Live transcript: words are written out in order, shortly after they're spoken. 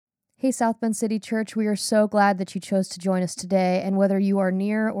Hey, South Bend City Church, we are so glad that you chose to join us today. And whether you are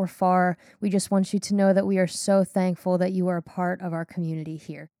near or far, we just want you to know that we are so thankful that you are a part of our community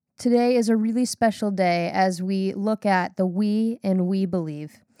here. Today is a really special day as we look at the we and we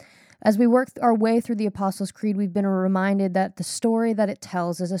believe. As we work our way through the Apostles' Creed, we've been reminded that the story that it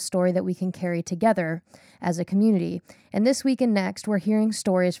tells is a story that we can carry together as a community. And this week and next, we're hearing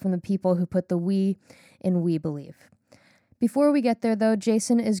stories from the people who put the we in we believe. Before we get there, though,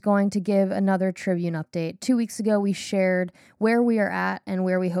 Jason is going to give another Tribune update. 2 weeks ago, we shared where we are at and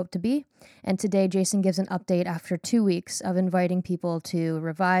where we hope to be. And today, Jason gives an update after 2 weeks of inviting people to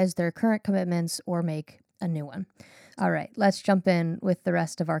revise their current commitments or make a new one. All right, let's jump in with the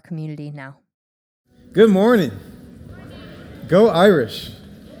rest of our community now. Good morning. Go Irish.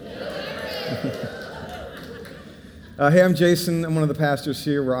 Hey, I'm Jason. I'm one of the pastors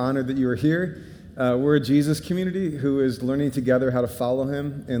here. We're honored that you are here. We're a Jesus community who is learning together how to follow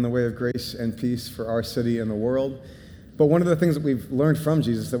him in the way of grace and peace for our city and the world. But one of the things that we've learned from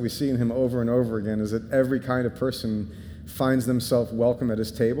Jesus that we see in him over and over again is that every kind of person finds themselves welcome at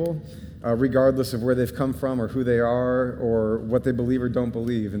his table, regardless of where they've come from or who they are or what they believe or don't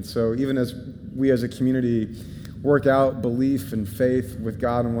believe. And so even as we as a community work out belief and faith with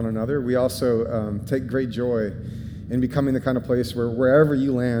God and one another, we also take great joy in becoming the kind of place where wherever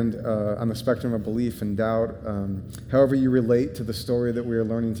you land on the spectrum of belief and doubt, however you relate to the story that we are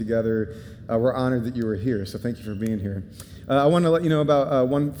learning together, we're honored that you are here. So thank you for being here. I want to let you know about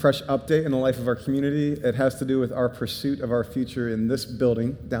one fresh update in the life of our community. It has to do with our pursuit of our future in this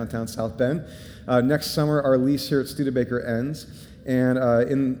building, downtown South Bend. Next summer, our lease here at Studebaker ends. And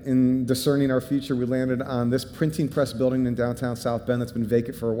in discerning our future, we landed on this printing press building in downtown South Bend that's been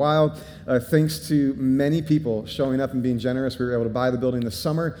vacant for a while. Thanks to many people showing up and being generous, we were able to buy the building this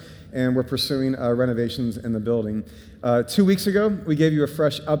summer, and we're pursuing renovations in the building. 2 weeks ago, we gave you a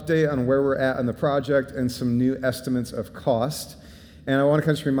fresh update on where we're at on the project and some new estimates of cost. And I want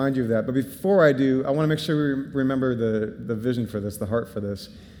to just remind you of that. But before I do, I want to make sure we remember the vision for this, the heart for this,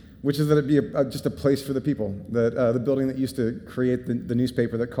 which is that it be just a place for the people, that the building that used to create the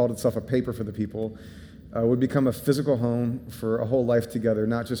newspaper that called itself a paper for the people would become a physical home for a whole life together,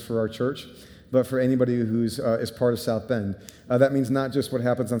 not just for our church, but for anybody who's is part of South Bend. That means not just what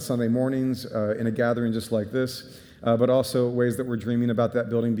happens on Sunday mornings in a gathering just like this, but also ways that we're dreaming about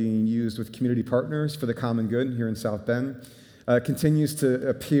that building being used with community partners for the common good here in South Bend. It continues to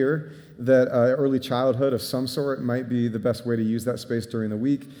appear that early childhood of some sort might be the best way to use that space during the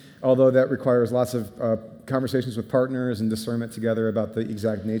week, although that requires lots of conversations with partners and discernment together about the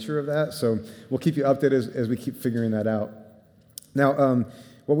exact nature of that. So we'll keep you updated as we keep figuring that out. Now,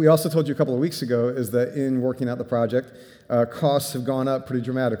 what we also told you a couple of weeks ago is that in working out the project, costs have gone up pretty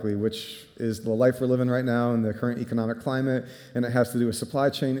dramatically, which is the life we're living right now in the current economic climate, and it has to do with supply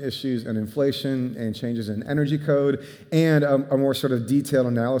chain issues and inflation and changes in energy code and a more sort of detailed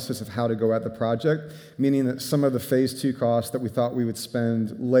analysis of how to go at the project, meaning that some of the phase 2 costs that we thought we would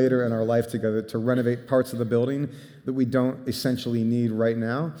spend later in our life together to renovate parts of the building that we don't essentially need right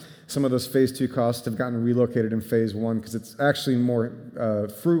now, some of those phase 2 costs have gotten relocated in phase 1 because it's actually more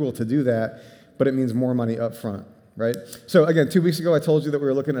frugal to do that, but it means more money up front. Right? So again, 2 weeks ago, I told you that we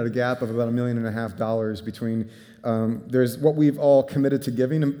were looking at a gap of about $1.5 million between there's what we've all committed to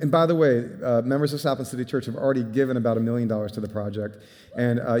giving. And by the way, members of South Bend City Church have already given about $1 million to the project.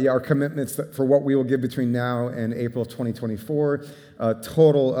 And our commitments for what we will give between now and April 2024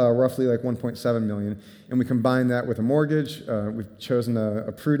 total roughly like $1.7 million. And we combine that with a mortgage. We've chosen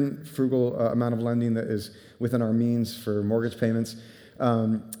a prudent, frugal amount of lending that is within our means for mortgage payments.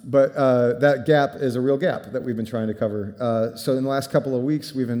 But that gap is a real gap that we've been trying to cover. So in the last couple of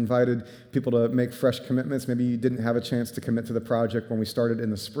weeks, we've invited people to make fresh commitments. Maybe you didn't have a chance to commit to the project when we started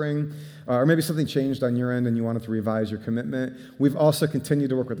in the spring, or maybe something changed on your end and you wanted to revise your commitment. We've also continued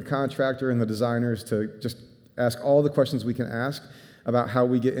to work with the contractor and the designers to just ask all the questions we can ask about how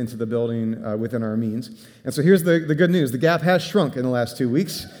we get into the building within our means. And so here's the good news. The gap has shrunk in the last 2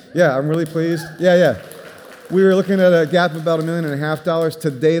 weeks. Yeah, I'm really pleased. Yeah. We were looking at a gap of about $1.5 million.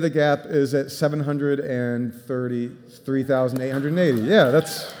 Today, the gap is at $733,880. Yeah,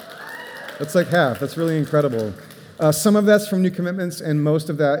 that's like half. That's really incredible. Some of that's from new commitments, and most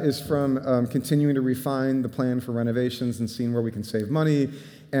of that is from continuing to refine the plan for renovations and seeing where we can save money,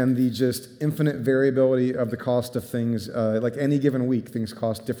 and the just infinite variability of the cost of things. Like any given week, things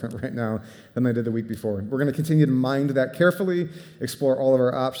cost different right now than they did the week before. We're going to continue to mind that carefully, explore all of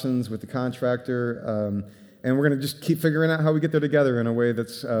our options with the contractor, and we're going to just keep figuring out how we get there together in a way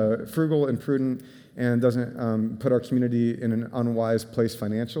that's frugal and prudent and doesn't put our community in an unwise place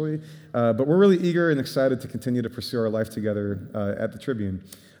financially. But we're really eager and excited to continue to pursue our life together at the Tribune.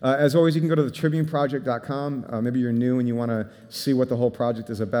 As always, you can go to thetribuneproject.com. Maybe you're new and you want to see what the whole project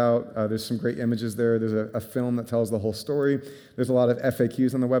is about. There's some great images there. There's a film that tells the whole story. There's a lot of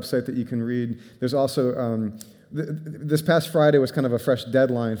FAQs on the website that you can read. There's also, this past Friday was kind of a fresh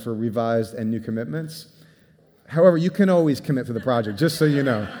deadline for revised and new commitments. However, you can always commit to the project, just so you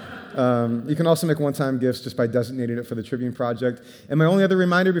know. You can also make one-time gifts just by designating it for the Tribune Project. And my only other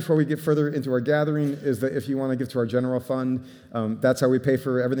reminder before we get further into our gathering is that if you want to give to our general fund, that's how we pay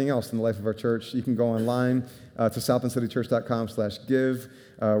for everything else in the life of our church. You can go online to southendcitychurch.com/give.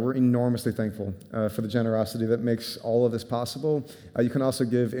 We're enormously thankful for the generosity that makes all of this possible. You can also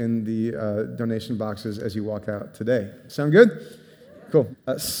give in the donation boxes as you walk out today. Sound good? Cool.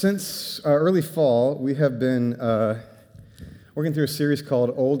 Since early fall, we have been working through a series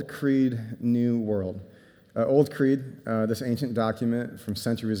called Old Creed, New World. Old Creed, this ancient document from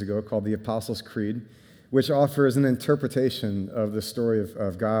centuries ago called the Apostles' Creed, which offers an interpretation of the story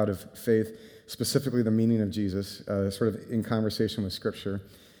of God, of faith, specifically the meaning of Jesus, sort of in conversation with Scripture.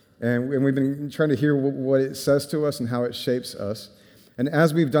 And we've been trying to hear what it says to us and how it shapes us. And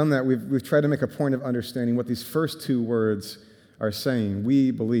as we've done that, we've tried to make a point of understanding what these first two words are saying.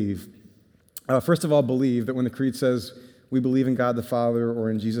 We believe. First of all, believe that when the Creed says we believe in God the Father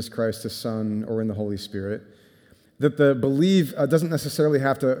or in Jesus Christ the Son or in the Holy Spirit, that the believe doesn't necessarily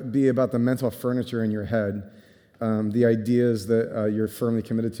have to be about the mental furniture in your head, the ideas that you're firmly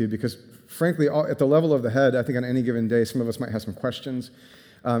committed to, because frankly, at the level of the head, I think on any given day, some of us might have some questions.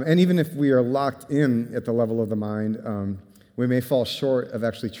 And even if we are locked in at the level of the mind, we may fall short of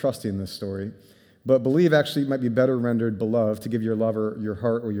actually trusting this story. But believe actually might be better rendered beloved, to give your lover your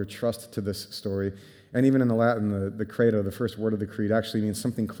heart or your trust to this story. And even in the Latin, the credo, the first word of the creed, actually means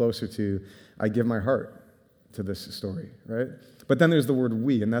something closer to, I give my heart to this story, right? But then there's the word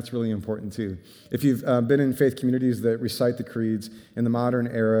we, and that's really important too. If you've been in faith communities that recite the creeds in the modern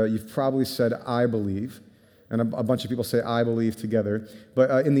era, you've probably said, I believe, and a bunch of people say, I believe together.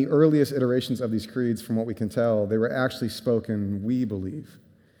 But in the earliest iterations of these creeds, from what we can tell, they were actually spoken, we believe.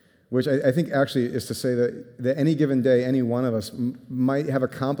 Which I think actually is to say that any given day, any one of us might have a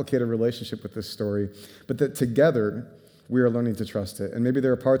complicated relationship with this story, but that together we are learning to trust it. And maybe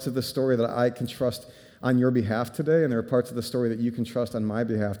there are parts of the story that I can trust on your behalf today, and there are parts of the story that you can trust on my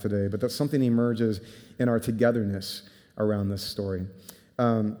behalf today, but that something emerges in our togetherness around this story.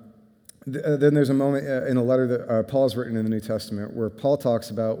 Then there's a moment in a letter that Paul's written in the New Testament where Paul talks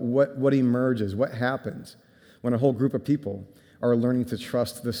about what emerges, what happens when a whole group of people are learning to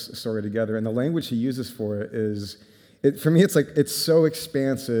trust this story together. And the language he uses for it is, for me, it's so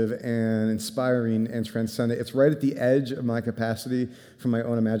expansive and inspiring and transcendent. It's right at the edge of my capacity for my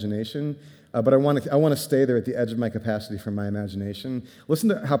own imagination, but I want to stay there at the edge of my capacity for my imagination. Listen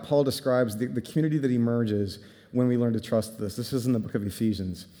to how Paul describes the community that emerges when we learn to trust this. This is in the book of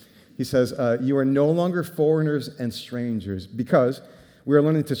Ephesians. He says, you are no longer foreigners and strangers, because we are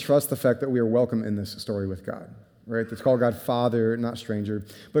learning to trust the fact that we are welcome in this story with God. Right? It's called God Father, not stranger,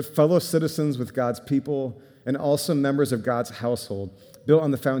 but fellow citizens with God's people and also members of God's household, built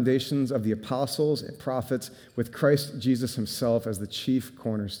on the foundations of the apostles and prophets, with Christ Jesus himself as the chief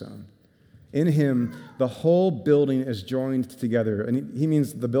cornerstone. In him, the whole building is joined together, and he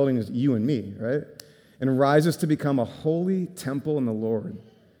means the building is you and me, right? And rises to become a holy temple in the Lord.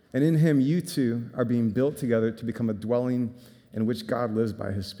 And in him, you two are being built together to become a dwelling in which God lives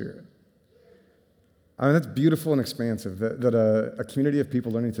by his Spirit. I mean, that's beautiful and expansive, that a community of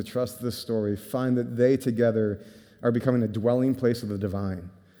people learning to trust this story find that they together are becoming a dwelling place of the divine.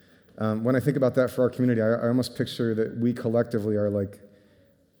 When I think about that for our community, I almost picture that we collectively are like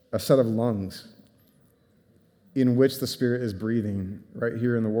a set of lungs in which the Spirit is breathing right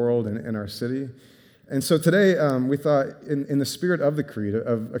here in the world and in our city. And so today, we thought, in the spirit of the Creed,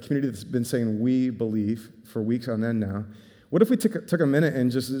 of a community that's been saying we believe for weeks on end now, what if we took a minute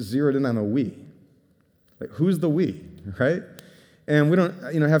and just zeroed in on the we? Like, who's the we, right? And we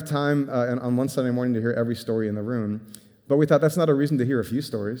don't have time on one Sunday morning to hear every story in the room, but we thought that's not a reason to hear a few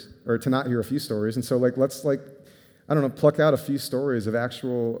stories, or to not hear a few stories. And so let's pluck out a few stories of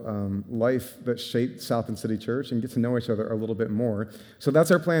actual life that shaped Southend City Church and get to know each other a little bit more. So that's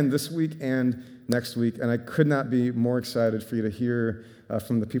our plan this week and next week, and I could not be more excited for you to hear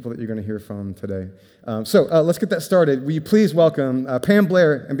from the people that you're going to hear from today. So let's get that started. Will you please welcome Pam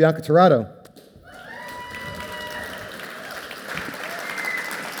Blair and Bianca Tirado.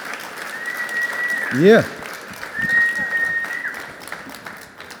 Yeah.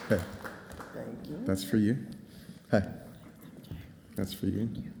 Hey. Thank you. That's for you. Hi. That's for you.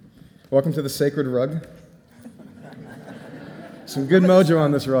 Welcome to the sacred rug. Some good mojo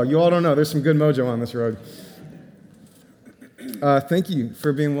on this rug. You all don't know, there's some good mojo on this rug. Thank you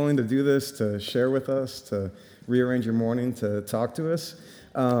for being willing to do this, to share with us, to rearrange your morning, to talk to us.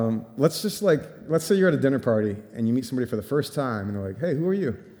 Let's say you're at a dinner party and you meet somebody for the first time and they're like, hey, who are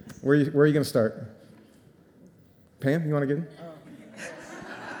you? Where are you going to start? Pam, you want to get in?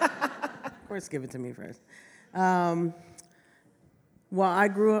 Of course, give it to me first. Well, I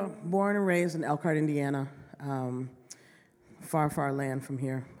grew up, born and raised in Elkhart, Indiana, far land from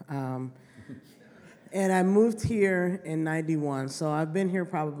here. And I moved here in 91, so I've been here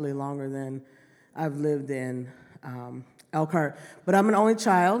probably longer than I've lived in Elkhart. But I'm an only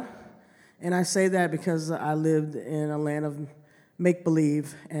child, and I say that because I lived in a land of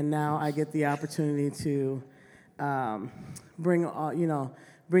make-believe, and now I get the opportunity to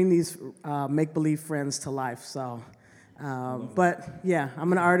bring these make-believe friends to life. So, but yeah,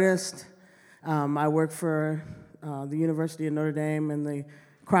 I'm an artist. I work for the University of Notre Dame and the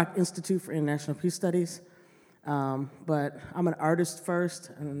Kroc Institute for International Peace Studies. But I'm an artist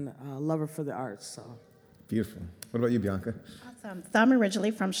first and a lover for the arts. So beautiful. What about you, Bianca? Awesome. So I'm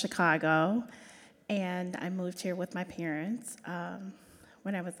originally from Chicago, and I moved here with my parents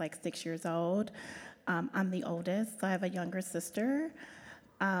when I was like 6 years old. I'm the oldest, so I have a younger sister.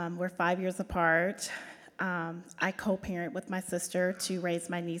 We're 5 years apart. I co-parent with my sister to raise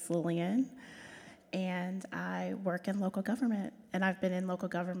my niece Lillian, and I work in local government, and I've been in local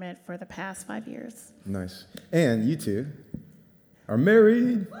government for the past 5 years. Nice. And you two are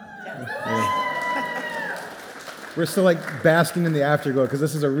married. Yeah. We're still like basking in the afterglow because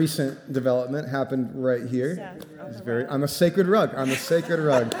this is a recent development, happened right here. Yeah, on the sacred rug,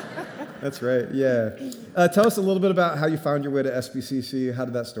 That's right, yeah. Tell us a little bit about how you found your way to SBCC. How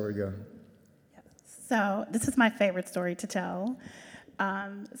did that story go? So this is my favorite story to tell.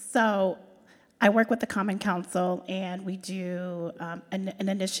 So I work with the Common Council, and we do an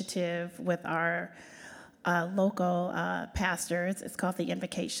initiative with our local pastors. It's called the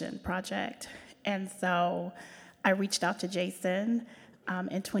Invocation Project. And so I reached out to Jason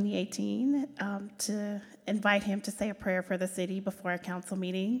in 2018 to invite him to say a prayer for the city before a council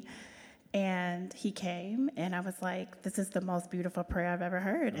meeting. And he came, and I was like, this is the most beautiful prayer I've ever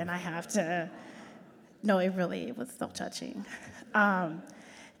heard. And I have to, no, it was so touching. And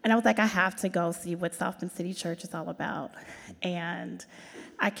I was like, I have to go see what South Bend City Church is all about. And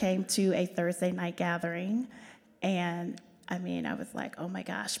I came to a Thursday night gathering, and I was like, oh my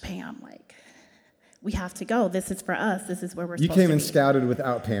gosh, Pam, like, we have to go. This is for us. This is where we're supposed to be. You came and scouted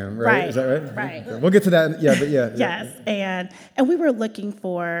without Pam, right? Right. Is that right? Right. Okay. We'll get to that. Yeah, but yeah. Yes, and we were looking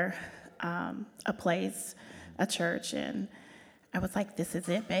for a place, a church, and I was like, this is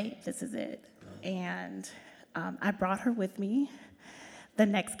it, babe. This is it. And I brought her with me the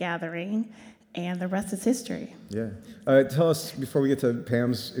next gathering, and the rest is history. Yeah. Tell us, before we get to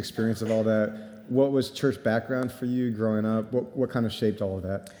Pam's experience of all that, what was church background for you growing up? What kind of shaped all of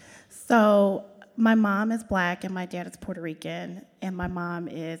that? So my mom is Black, and my dad is Puerto Rican, and my mom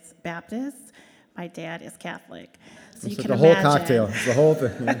is Baptist. My dad is Catholic. So you can the imagine, whole cocktail. It's the whole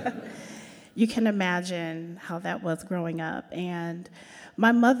thing. Yeah. You can imagine how that was growing up. And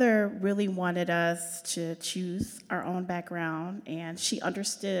my mother really wanted us to choose our own background, and she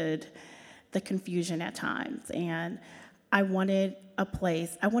understood the confusion at times. And I wanted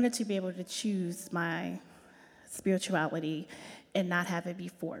to be able to choose my spirituality and not have it be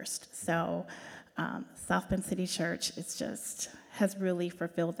forced. So South Bend City Church has really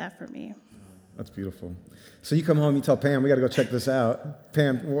fulfilled that for me. That's beautiful. So you come home, you tell Pam, we got to go check this out.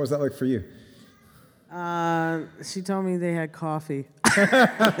 Pam, what was that like for you? She told me they had coffee.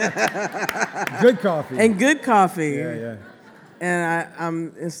 Good coffee. And good coffee. Yeah.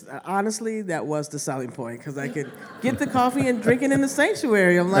 And honestly, that was the selling point, because I could get the coffee and drink it in the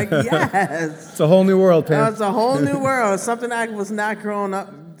sanctuary. I'm like, yes. It's a whole new world, Pam. It's a whole new world, something I was not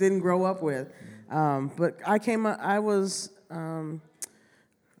didn't grow up with. But I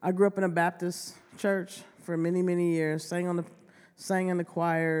grew up in a Baptist church for many, many years, sang in the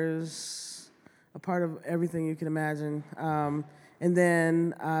choirs, a part of everything you can imagine. And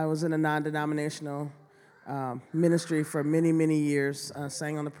then I was in a non-denominational ministry for many, many years,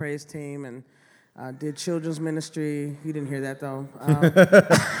 sang on the praise team and did children's ministry. You didn't hear that, though.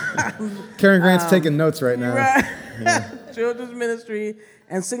 Karen Grant's taking notes right now. Right. Yeah. Children's ministry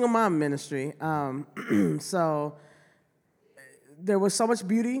and single mom ministry. So there was so much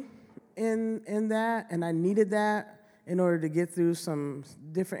beauty in that, and I needed that in order to get through some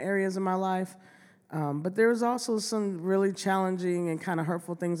different areas of my life. But there was also some really challenging and kind of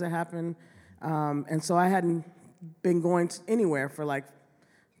hurtful things that happened. And so I hadn't been going anywhere for like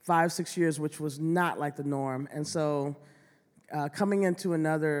 5-6 years, which was not like the norm. And so coming into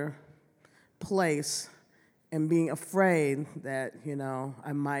another place and being afraid that,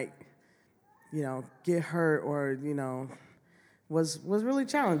 I might, get hurt or, was really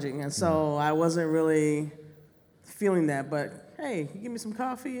challenging. And so I wasn't really feeling that, but hey, you give me some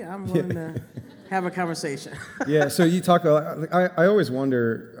coffee, I'm willing to have a conversation. Yeah, so you talk a lot. I always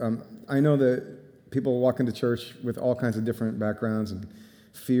wonder, I know that people walk into church with all kinds of different backgrounds and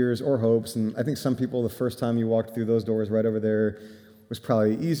fears or hopes, and I think some people, the first time you walked through those doors right over there was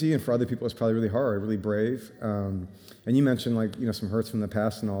probably easy, and for other people it's probably really hard, really brave. And you mentioned some hurts from the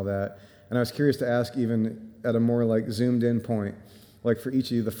past and all that, and I was curious to ask, even at a more zoomed in point, for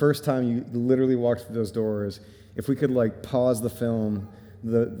each of you, the first time you literally walked through those doors, if we could pause the film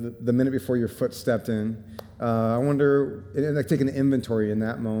the minute before your foot stepped in, I wonder, take an inventory in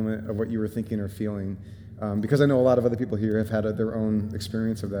that moment of what you were thinking or feeling, because I know a lot of other people here have had their own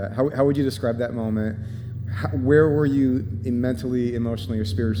experience of that. How would you describe that moment? Where were you mentally, emotionally, or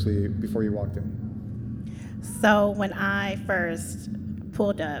spiritually before you walked in? So when I first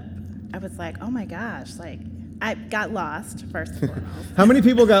pulled up, I was like, oh my gosh, I got lost, first and foremost. How many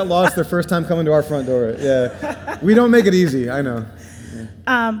people got lost their first time coming to our front door? Yeah, we don't make it easy, I know.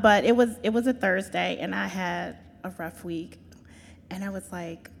 Yeah. But it was a Thursday, and I had a rough week, and I was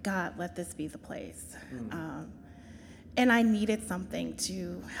like, God, let this be the place. And I needed something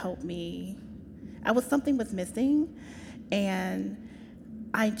to help me. Something was missing, and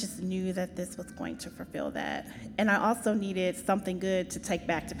I just knew that this was going to fulfill that. And I also needed something good to take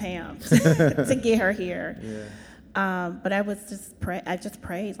back to Pam to get her here. Yeah. But I just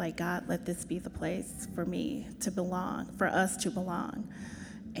prayed, God, let this be the place for me to belong, for us to belong.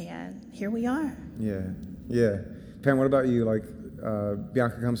 And here we are. Yeah. Pam, what about you?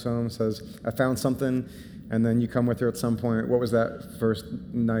 Bianca comes home, says, I found something, and then you come with her at some point. What was that first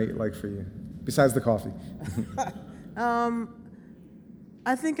night like for you, besides the coffee?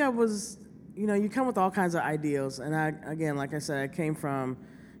 I think I was, you come with all kinds of ideals. And again, like I said, I came from,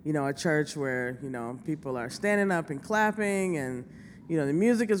 a church where, people are standing up and clapping and, the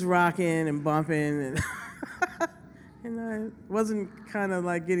music is rocking and bumping. And I wasn't kind of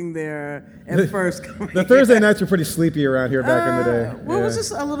getting there at first. The Thursday nights were pretty sleepy around here back in the day. Well, it was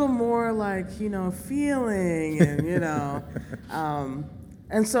just a little more feeling and,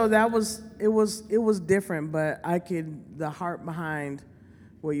 and so it was different, but the heart behind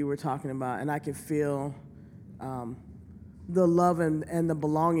what you were talking about, and I could feel the love and the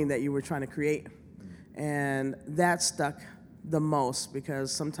belonging that you were trying to create. And that stuck the most,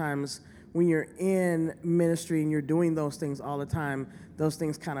 because sometimes when you're in ministry and you're doing those things all the time, those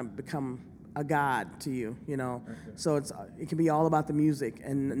things kind of become a god to you, Okay. So it can be all about the music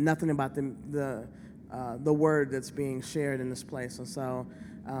and nothing about the word that's being shared in this place. And so,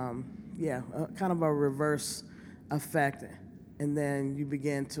 kind of a reverse effect. And then you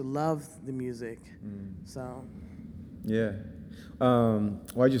begin to love the music. So. Yeah.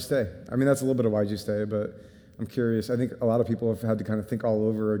 Why'd you stay? I mean, that's a little bit of why'd you stay, but I'm curious. I think a lot of people have had to kind of think all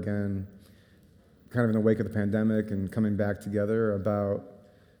over again, kind of in the wake of the pandemic and coming back together about,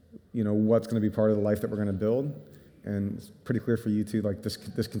 what's going to be part of the life that we're going to build. And it's pretty clear for you too,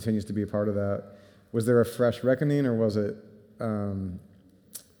 this continues to be a part of that. Was there a fresh reckoning, or was it a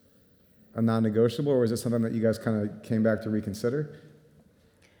non-negotiable, or was it something that you guys kind of came back to reconsider?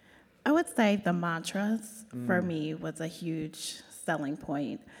 I would say the mantras for me was a huge selling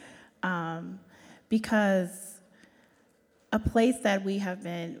point, because a place that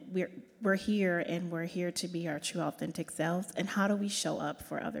we're here, and we're here to be our true authentic selves. And how do we show up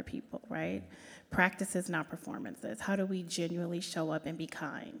for other people, right? Practices, not performances. How do we genuinely show up and be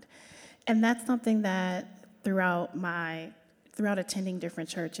kind? And that's something that throughout attending different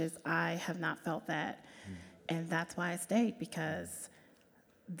churches, I have not felt that. And that's why I stayed, because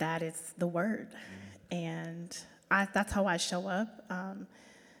that is the word. And that's how I show up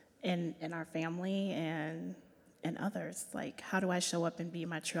in our family and others. How do I show up and be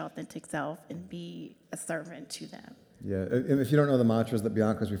my true authentic self and be a servant to them? Yeah, and if you don't know the mantras that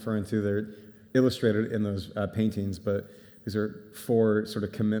Bianca's referring to, they're illustrated in those paintings, but these are 4 sort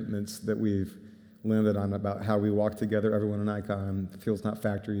of commitments that we've landed on about how we walk together, everyone an icon, fields not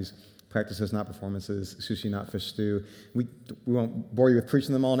factories, practices not performances, sushi not fish stew. We won't bore you with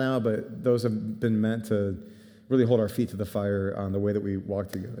preaching them all now, but those have been meant to really hold our feet to the fire on the way that we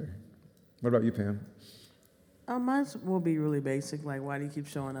walk together. What about you, Pam? Mine will be really basic, why do you keep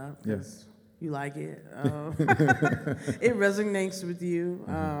showing up? Yes. You like it. It resonates with you.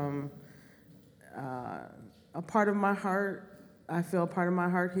 A part of my heart, I feel a part of my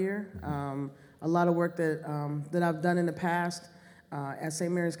heart here. A lot of work that I've done in the past at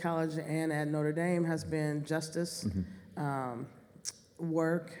St. Mary's College and at Notre Dame has been justice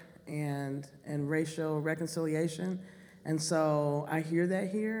work and racial reconciliation. And so I hear that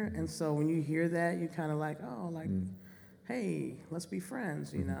here, and so when you hear that, you kind of like, oh, like, hey, let's be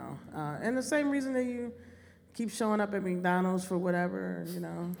friends, you know. And the same reason that you keep showing up at McDonald's for whatever, you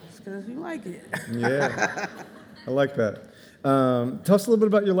know, it's because you like it. Yeah, I like that. Tell us a little bit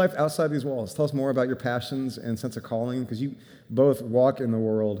about your life outside these walls. Tell us more about your passions and sense of calling, because you both walk in the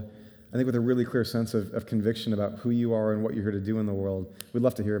world, I think, with a really clear sense of conviction about who you are and what you're here to do in the world. We'd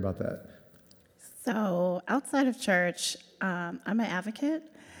love to hear about that. So outside of church, I'm an advocate.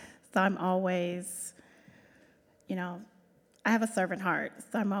 So I'm always, you know, I have a servant heart.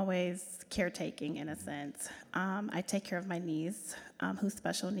 So I'm always caretaking in a sense. I take care of my niece, who's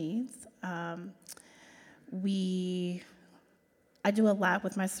special needs. I do a lot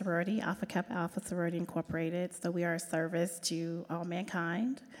with my sorority, Alpha Kappa Alpha Sorority Incorporated. So we are a service to all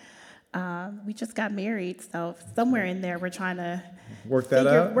mankind. We just got married, so somewhere in there we're trying to work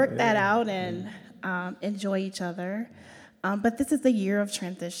that out and enjoy each other. But this is a year of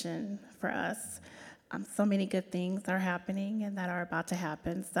transition for us. So many good things are happening and that are about to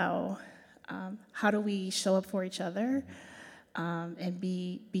happen. So how do we show up for each other and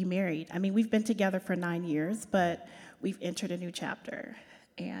be married? I mean, we've been together for 9 years, but we've entered a new chapter,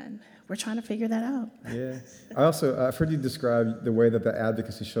 and we're trying to figure that out. Yeah. I've heard you describe the way that the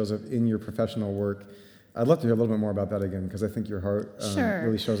advocacy shows up in your professional work. I'd love to hear a little bit more about that again, because I think your heart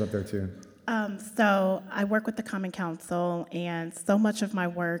really shows up there too. So I work with the Common Council, and so much of my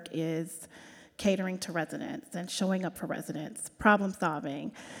work is catering to residents and showing up for residents, problem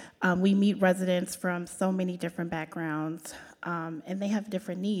solving. We meet residents from so many different backgrounds, and they have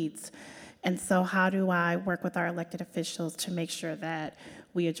different needs. And so how do I work with our elected officials to make sure that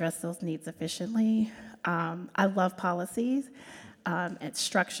we address those needs efficiently? I love policies and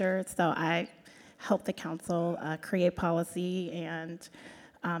structure, so I help the council create policy and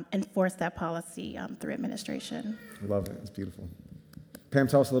enforce that policy through administration. Love it. It's beautiful. Pam,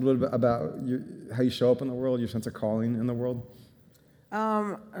 tell us a little bit about how you show up in the world, your sense of calling in the world.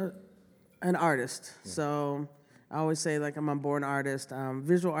 An artist. Yeah. So I always say, like, I'm a born artist.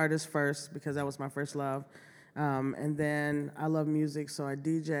 Visual artist first, because that was my first love. And then I love music, so I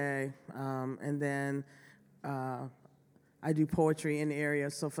DJ. And then I do poetry in the area.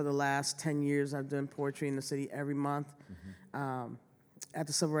 So for the last 10 years, I've done poetry in the city every month at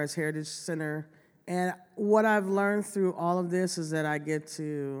the Civil Rights Heritage Center. And what I've learned through all of this is that I get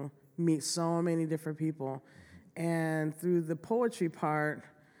to meet so many different people. And through the poetry part,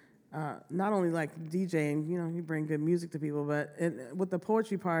 not only like DJing, you know, you bring good music to people, but with the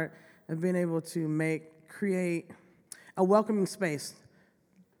poetry part, I've been able to create a welcoming space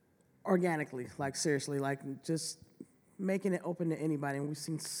organically, like seriously, like just making it open to anybody. And we've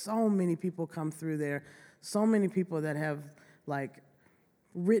seen so many people come through there, so many people that have like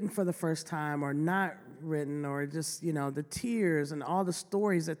written for the first time or not written, or just, you know, the tears and all the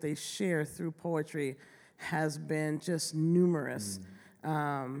stories that they share through poetry has been just numerous.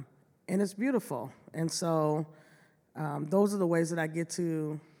 And it's beautiful. And so those are the ways that I get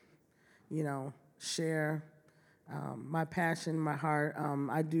to, you know, share my passion, my heart.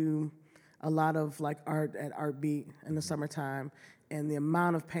 I do a lot of like art at Art Beat in the summertime, and the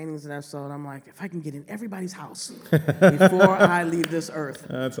amount of paintings that I've sold, I'm like, if I can get in everybody's house before I leave this earth,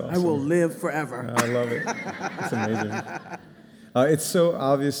 that's awesome. I will live forever. I love it. It's amazing. It's so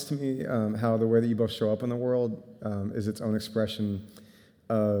obvious to me how the way that you both show up in the world is its own expression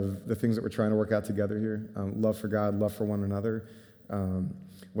of the things that we're trying to work out together here. Love for God, love for one another.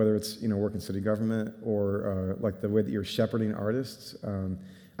 Whether it's, you know, work in city government or like the way that you're shepherding artists.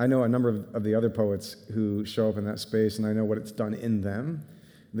 I know a number of the other poets who show up in that space, and I know what it's done in them,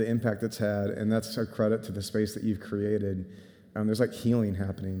 the impact it's had, and that's a credit to the space that you've created. There's like healing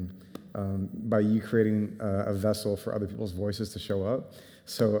happening by you creating a vessel for other people's voices to show up.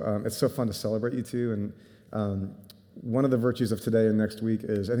 So it's so fun to celebrate you two. And one of the virtues of today and next week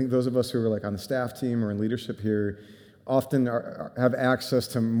is, I think those of us who are like on the staff team or in leadership here often have access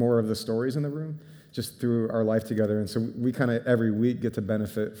to more of the stories in the room just through our life together. And so we kind of every week get to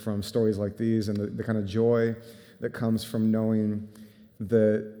benefit from stories like these and the kind of joy that comes from knowing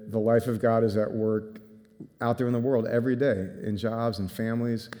that the life of God is at work out there in the world every day in jobs and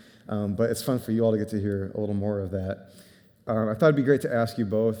families. But it's fun for you all to get to hear a little more of that. I thought it'd be great to ask you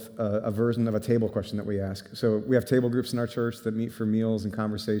both a version of a table question that we ask. So we have table groups in our church that meet for meals and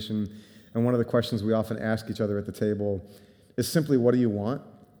conversation. And one of the questions we often ask each other at the table is simply, what do you want?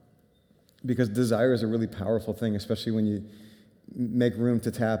 Because desire is a really powerful thing, especially when make room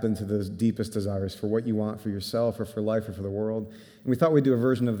to tap into those deepest desires for what you want for yourself or for life or for the world. And we thought we'd do a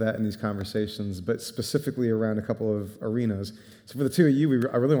version of that in these conversations, but specifically around a couple of arenas. So for the two of you,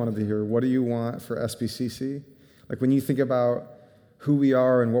 I really wanted to hear, what do you want for SBCC? Like when you think about who we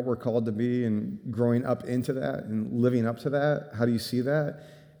are and what we're called to be and growing up into that and living up to that, how do you see that?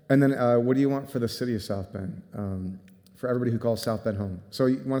 And then what do you want for the city of South Bend, for everybody who calls South Bend home? So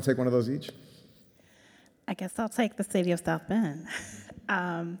you want to take one of those each? I guess I'll take the city of South Bend.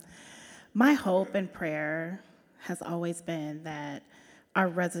 My hope and prayer has always been that our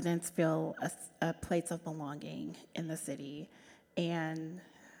residents feel a place of belonging in the city. And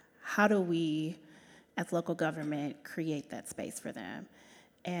how do we, as local government, create that space for them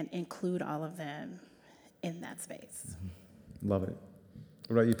and include all of them in that space? Love it.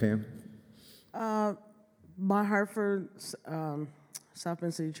 What about you, Pam? My heart for South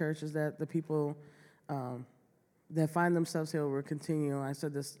Bend City Church is that the people that find themselves here will continue. I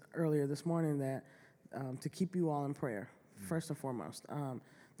said this earlier this morning, that to keep you all in prayer, first and foremost.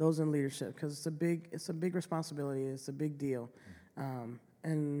 Those in leadership, because it's a big responsibility. It's a big deal,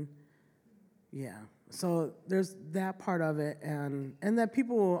 and yeah. So there's that part of it, and that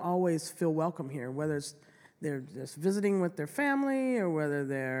people will always feel welcome here, whether they're just visiting with their family or whether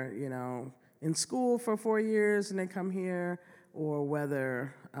they're in school for 4 years and they come here, or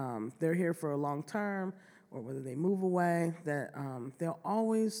whether they're here for a long term, or whether they move away, that they'll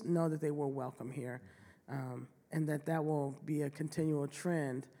always know that they were welcome here, and that will be a continual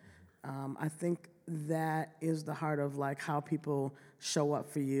trend. I think that is the heart of like how people show up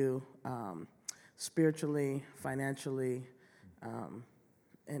for you, spiritually, financially,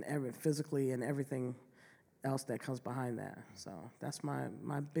 and physically, and everything else that comes behind that. So that's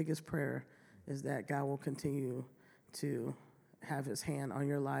my biggest prayer, is that God will continue to have his hand on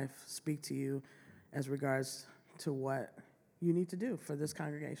your life, speak to you as regards to what you need to do for this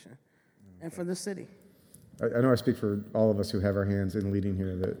congregation and for the city. I know I speak for all of us who have our hands in leading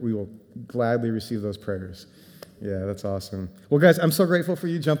here, that we will gladly receive those prayers. Yeah, that's awesome. Well, guys, I'm so grateful for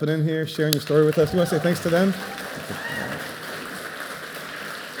you jumping in here, sharing your story with us. You want to say thanks to them?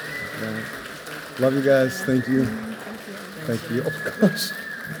 Yeah. Love you guys. Thank you. Thank you. Oh, gosh.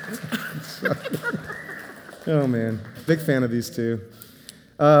 Oh, man. Big fan of these two.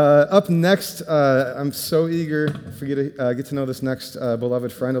 Up next, I'm so eager for you to get to know this next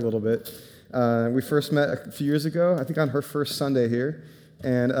beloved friend a little bit. We first met a few years ago, I think on her first Sunday here.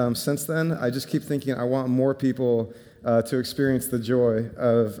 And since then, I just keep thinking I want more people to experience the joy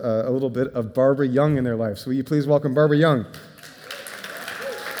of a little bit of Barbara Young in their life. So will you please welcome Barbara Young?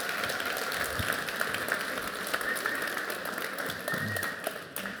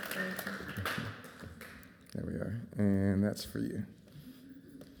 There we are. And that's for you.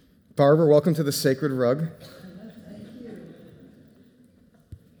 Barbara, welcome to the Sacred Rug.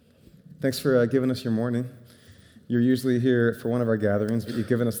 Thanks for giving us your morning. You're usually here for one of our gatherings, but you've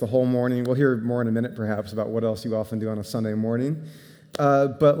given us the whole morning. We'll hear more in a minute, perhaps, about what else you often do on a Sunday morning.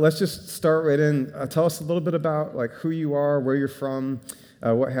 But let's just start right in. Tell us a little bit about like who you are, where you're from,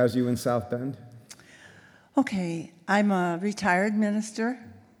 what has you in South Bend. Okay, I'm a retired minister.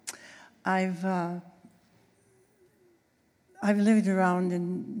 I've lived around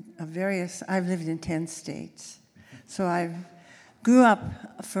in I've lived in 10 states. So I grew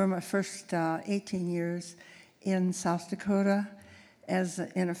up for my first 18 years in South Dakota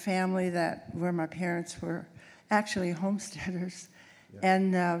in a family where my parents were actually homesteaders,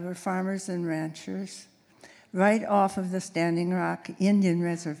 and were farmers and ranchers, right off of the Standing Rock Indian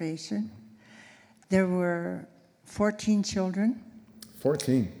Reservation. There were 14 children.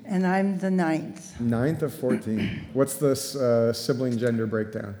 14. And I'm the ninth. Ninth of 14. What's this sibling gender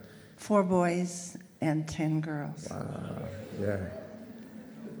breakdown? 4 boys and 10 girls. Wow. Yeah.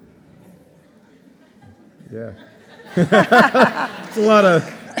 Yeah. There's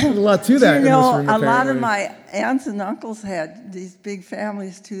a lot to that in this room, a lot of my aunts and uncles had these big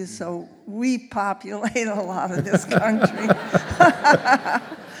families too, so we populate a lot of this country.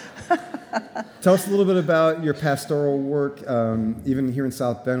 Tell us a little bit about your pastoral work, even here in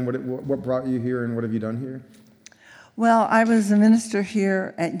South Bend. What brought you here, and what have you done here? Well, I was a minister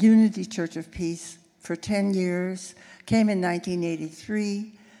here at Unity Church of Peace for 10 years, came in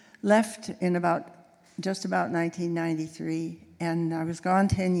 1983, left in just about 1993, and I was gone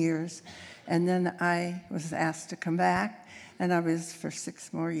 10 years, and then I was asked to come back, and I was for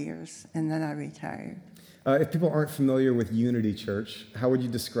 6 more years, and then I retired. If people aren't familiar with Unity Church, how would you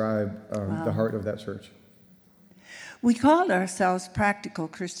describe the heart of that church? We called ourselves Practical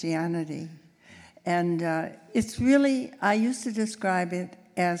Christianity, and it's really, I used to describe it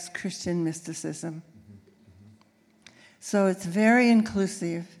as Christian mysticism. So it's very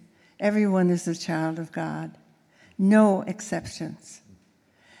inclusive. Everyone is a child of God. No exceptions.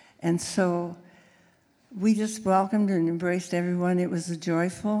 And so we just welcomed and embraced everyone. It was a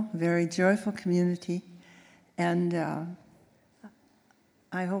joyful, very joyful community. And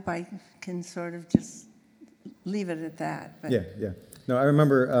I hope I can sort of just leave it at that. But Yeah. No, I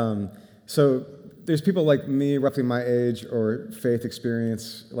remember, so there's people like me, roughly my age, or faith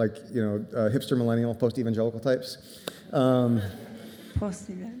experience, like, hipster millennial, post-evangelical types.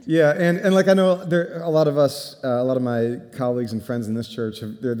 Post-event. Yeah, and like I know there a lot of us, a lot of my colleagues and friends in this church,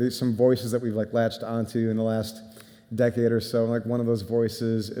 there's some voices that we've like latched onto in the last decade or so. Like one of those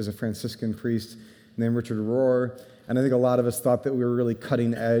voices is a Franciscan priest named Richard Rohr, and I think a lot of us thought that we were really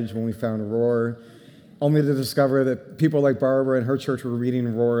cutting edge when we found Rohr, only to discover that people like Barbara and her church were reading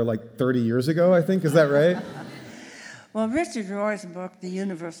Rohr like 30 years ago, I think. Is that right? Well, Richard Rohr's book, The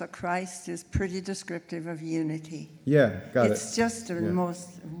Universal Christ, is pretty descriptive of unity. Yeah, got it. It's just the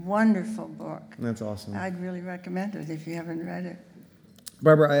most wonderful book. That's awesome. I'd really recommend it if you haven't read it.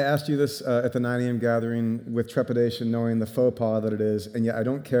 Barbara, I asked you this at the 9 a.m. gathering with trepidation, knowing the faux pas that it is, and yet I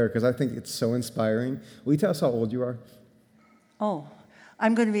don't care because I think it's so inspiring. Will you tell us how old you are? Oh,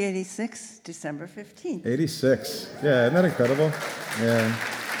 I'm going to be 86, December 15th. 86. Yeah, isn't that incredible? Yeah.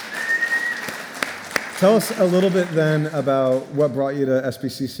 Tell us a little bit then about what brought you to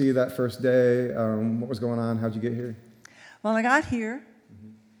SBCC that first day. What was going on? How'd you get here? Well, I got here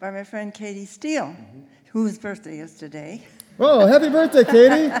by my friend Katie Steele, whose birthday is today. Oh, happy birthday,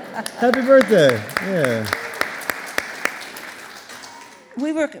 Katie. Happy birthday. Yeah.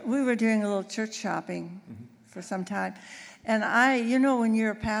 We were doing a little church shopping for some time. And when you're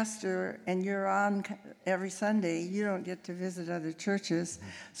a pastor and you're on every Sunday, you don't get to visit other churches.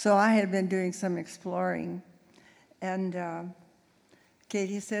 So I had been doing some exploring. And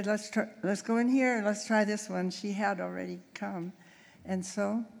Katie said, let's go in here and let's try this one. She had already come. And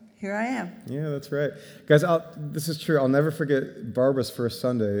so here I am. Yeah, that's right. Guys, this is true. I'll never forget Barbara's first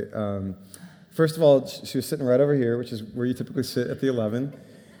Sunday. First of all, she was sitting right over here, which is where you typically sit at the 11.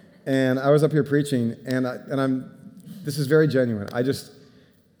 And I was up here preaching, this is very genuine.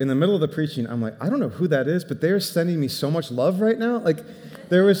 In the middle of the preaching, I'm like, I don't know who that is, but they're sending me so much love right now. Like,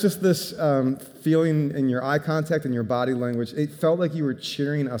 there was just this feeling in your eye contact and your body language. It felt like you were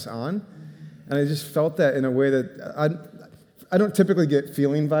cheering us on. And I just felt that in a way that I don't typically get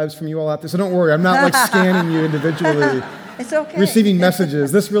feeling vibes from you all out there, so don't worry. I'm not like scanning you individually. It's okay. Receiving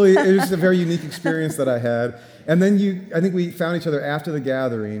messages. This really is a very unique experience that I had. And then I think we found each other after the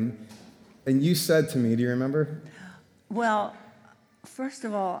gathering, and you said to me, do you remember? Well, first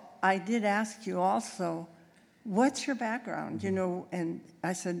of all, I did ask you also, what's your background? And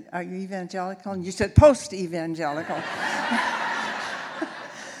I said, are you evangelical? And you said post-evangelical.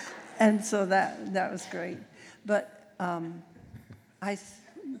 And so that was great. But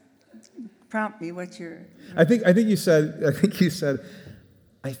prompt me what you're... I think you said,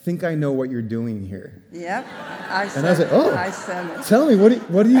 I think I know what you're doing here. Yep. I said it. Tell me,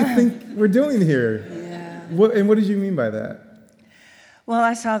 what do you think we're doing here? Yeah. And what did you mean by that? Well,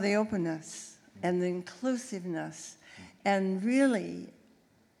 I saw the openness and the inclusiveness. And really,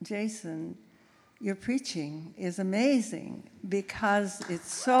 Jason, your preaching is amazing because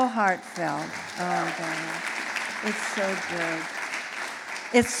it's so heartfelt. Oh, God. It's so good.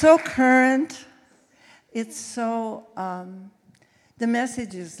 It's so current. It's so, the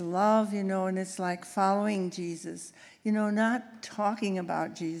message is love, and it's like following Jesus, not talking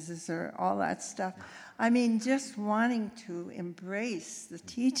about Jesus or all that stuff. I mean, just wanting to embrace the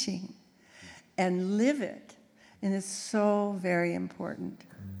teaching and live it. And it's so very important.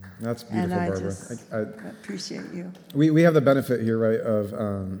 That's beautiful, and Barbara. I appreciate you. We have the benefit here, right, of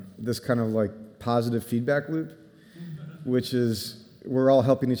this kind of like positive feedback loop, which is we're all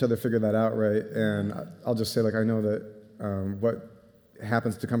helping each other figure that out, right? And I'll just say, like, I know that what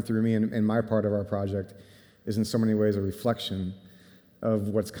happens to come through me in my part of our project is in so many ways a reflection of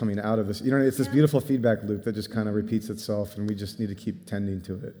what's coming out of this. It's this beautiful feedback loop that just kind of repeats itself, and we just need to keep tending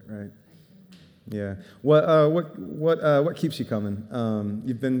to it, right? Yeah. What keeps you coming?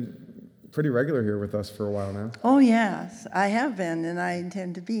 You've been pretty regular here with us for a while now. Oh, yes, I have been, and I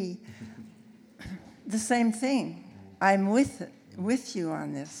intend to be. The same thing. I'm with you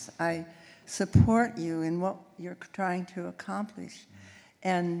on this. I support you in what you're trying to accomplish.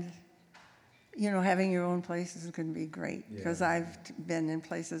 And, having your own place is going to be great because I've been in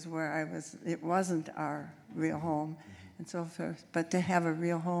places where it wasn't our real home and so forth. But to have a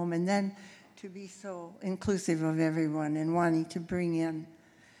real home and then to be so inclusive of everyone and wanting to bring in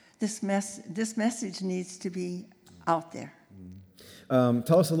this message needs to be out there.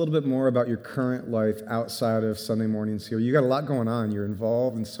 Tell us a little bit more about your current life outside of Sunday mornings here. You got a lot going on. You're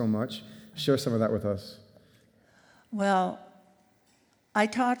involved in so much. Share some of that with us. Well, I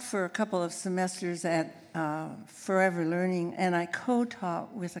taught for a couple of semesters at Forever Learning, and I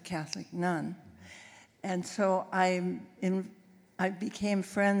co-taught with a Catholic nun. And so I became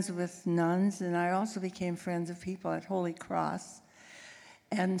friends with nuns, and I also became friends of people at Holy Cross.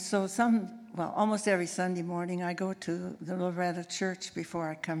 And so almost every Sunday morning, I go to the Loretta Church before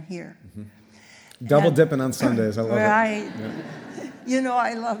I come here. Mm-hmm. Double dipping on Sundays. I love it. Right. Yeah. You know,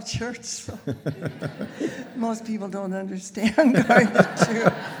 I love church, so most people don't understand going to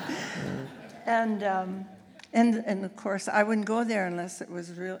church. And of course, I wouldn't go there unless it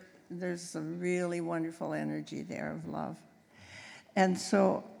was real. There's a really wonderful energy there of love. And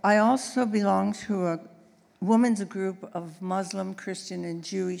so I also belong to a women's group of Muslim, Christian, and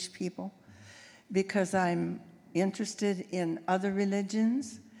Jewish people because I'm interested in other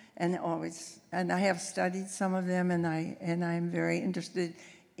religions and I have studied some of them, and I'm very interested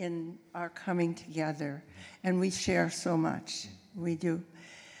in our coming together, and we share so much. We do.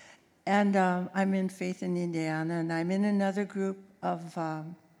 And I'm in Faith in Indiana, and I'm in another group of a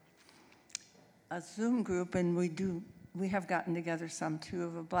Zoom group, and we have gotten together some too,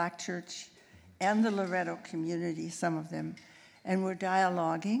 of a Black church and the Loretto community, some of them, and we're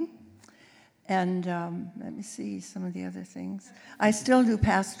dialoguing. And let me see some of the other things. I still do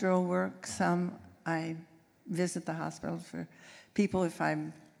pastoral work. I visit the hospital for people if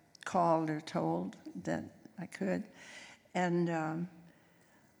I'm called or told that I could. And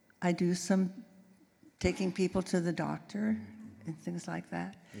I do some taking people to the doctor and things like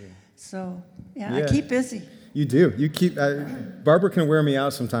that. Yeah. So, yeah, I keep busy. You do. You keep. Barbara can wear me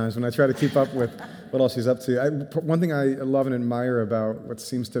out sometimes when I try to keep up with what all she's up to. One thing I love and admire about what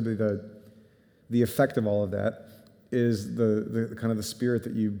seems to be the effect of all of that is the kind of the spirit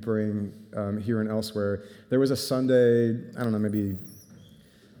that you bring here and elsewhere. There was a Sunday, I don't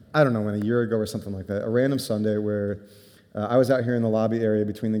know, when a year ago or something like that, a random Sunday where I was out here in the lobby area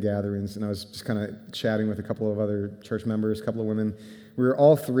between the gatherings, and I was just kind of chatting with a couple of other church members, a couple of women. We were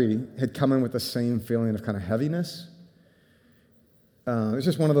all three had come in with the same feeling of kind of heaviness. It was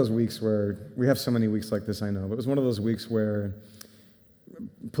just one of those weeks where, we have so many weeks like this, I know, but it was one of those weeks where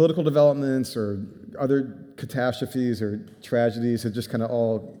political developments or other catastrophes or tragedies had just kind of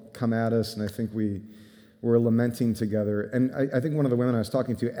all come at us, and I think we were lamenting together. And I think one of the women I was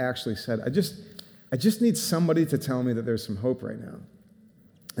talking to actually said, I just need somebody to tell me that there's some hope right now.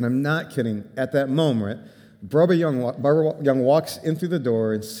 And I'm not kidding. At that moment, Barbara Young walks in through the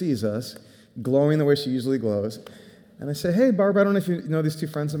door and sees us, glowing the way she usually glows. And I say, hey, Barbara, I don't know if you know these two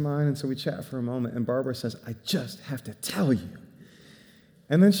friends of mine. And so we chat for a moment, and Barbara says, I just have to tell you.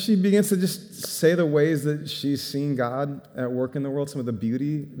 And then she begins to just say the ways that she's seen God at work in the world, some of the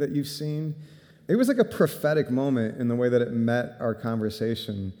beauty that you've seen. It was like a prophetic moment in the way that it met our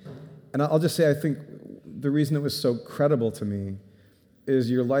conversation. And I'll just say, I think the reason it was so credible to me is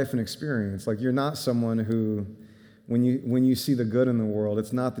your life and experience. Like, you're not someone who, when you see the good in the world,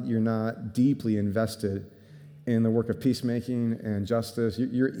 it's not that you're not deeply invested in the work of peacemaking and justice.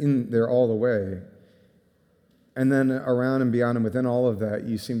 You're in there all the way. And then around and beyond and within all of that,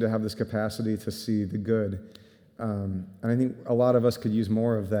 you seem to have this capacity to see the good. And I think a lot of us could use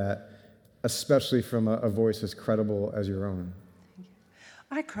more of that, especially from a voice as credible as your own.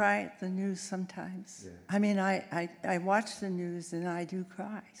 I cry at the news sometimes. Yeah. I mean, I watch the news and I do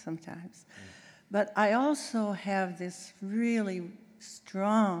cry sometimes. Yeah. But I also have this really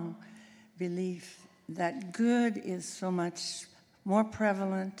strong belief that good is so much more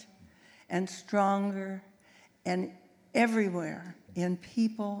prevalent and stronger and everywhere in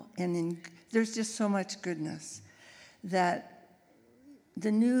people, and there's just so much goodness that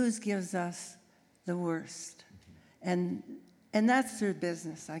the news gives us the worst. And that's their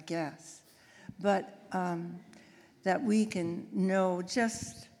business, I guess. But that we can know,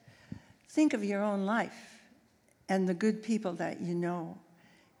 just think of your own life and the good people that you know.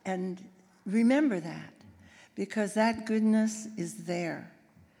 And remember that, because that goodness is there.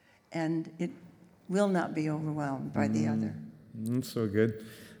 And it will not be overwhelmed by the other. That's so good.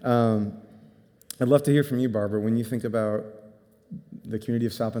 I'd love to hear from you, Barbara, when you think about the community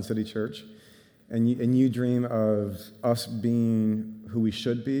of South Bend City Church, and you dream of us being who we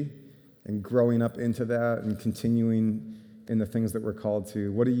should be and growing up into that and continuing in the things that we're called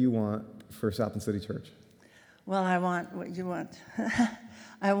to. What do you want for South Bend City Church? Well, I want what you want.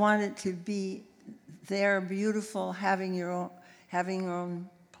 I want it to be there, beautiful, having your own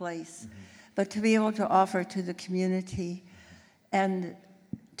place, but to be able to offer to the community and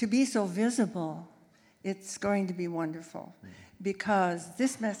to be so visible It's going to be wonderful because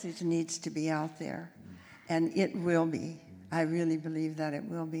this message needs to be out there, and it will be. I really believe that it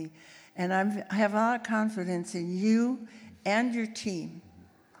will be. And I have a lot of confidence in you and your team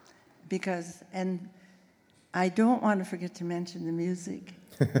and I don't want to forget to mention the music.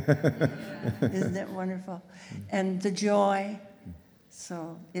 Isn't it wonderful? And the joy.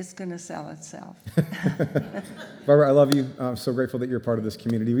 So it's going to sell itself. Barbara, I love you. I'm so grateful that you're a part of this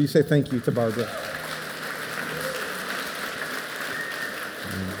community. Will you say thank you to Barbara?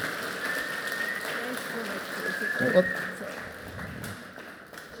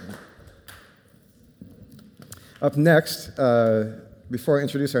 Up next, before I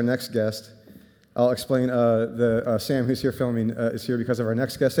introduce our next guest, I'll explain Sam, who's here filming, is here because of our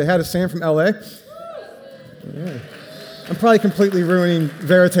next guest. Say hi to Sam from LA. Yeah. I'm probably completely ruining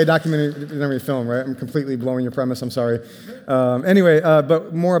Verite documentary film, right? I'm completely blowing your premise. I'm sorry. Anyway,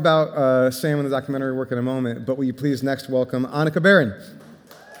 but more about Sam and the documentary work in a moment. But will you please next welcome Annika Barron.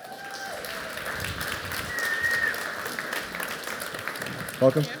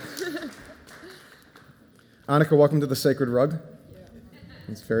 Welcome. Annika, welcome to the Sacred Rug.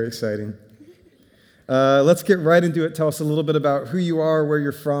 It's very exciting. Let's get right into it. Tell us a little bit about who you are, where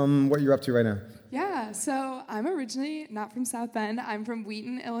you're from, what you're up to right now. Yeah, so I'm originally not from South Bend. I'm from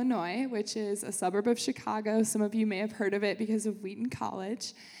Wheaton, Illinois, which is a suburb of Chicago. Some of you may have heard of it because of Wheaton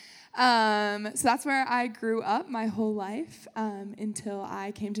College. So that's where I grew up my whole life until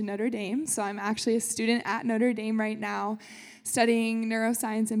I came to Notre Dame. So I'm actually a student at Notre Dame right now, studying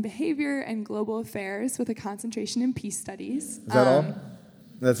neuroscience and behavior and global affairs with a concentration in peace studies. Is that all?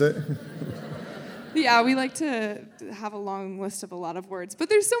 That's it? Yeah, we like to have a long list of a lot of words, but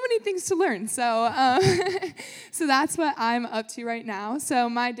there's so many things to learn. So, so that's what I'm up to right now. So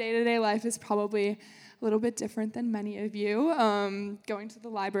my day-to-day life is probably a little bit different than many of you, going to the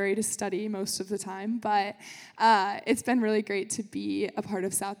library to study most of the time. But it's been really great to be a part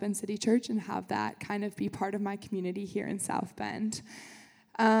of South Bend City Church and have that kind of be part of my community here in South Bend.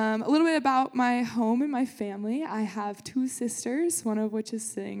 A little bit about my home and my family. I have two sisters, one of which is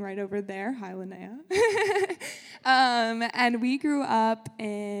sitting right over there. Hi, Linnea. And we grew up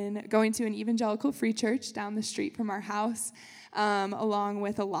going to an evangelical free church down the street from our house, along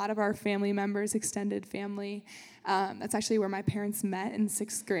with a lot of our family members, extended family. That's actually where my parents met in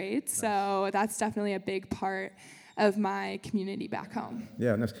 6th grade. So that's definitely a big part of my community back home.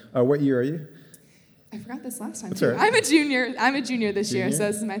 Yeah, nice. What year are you? I forgot this last time. That's Too. right. I'm a junior this year, so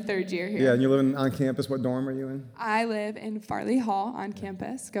this is my 3rd year here. Yeah, and you live on campus. What dorm are you in? I live in Farley Hall on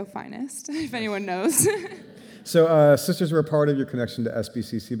campus. Go Finest, if anyone knows. So sisters were a part of your connection to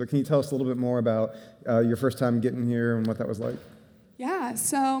SBCC, but can you tell us a little bit more about your first time getting here and what that was like? Yeah,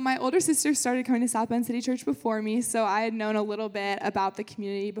 so my older sister started coming to South Bend City Church before me, so I had known a little bit about the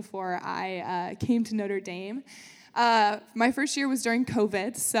community before I came to Notre Dame. My first year was during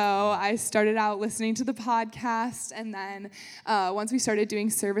COVID, so I started out listening to the podcast, and then once we started doing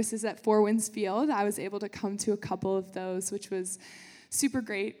services at Four Winds Field, I was able to come to a couple of those, which was super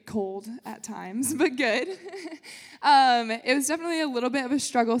great, cold at times, but good. It was definitely a little bit of a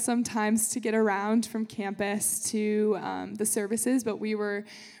struggle sometimes to get around from campus to the services, but we were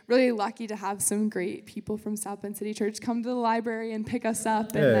really lucky to have some great people from South Bend City Church come to the library and pick us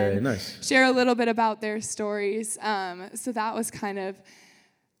up and then share a little bit about their stories. So that was kind of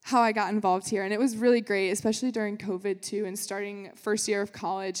how I got involved here. And it was really great, especially during COVID too, and starting first year of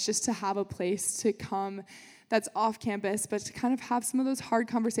college, just to have a place to come that's off campus, but to kind of have some of those hard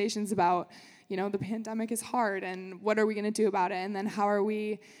conversations about, the pandemic is hard and what are we going to do about it? And then how are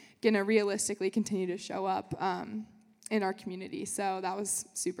we going to realistically continue to show up in our community? So that was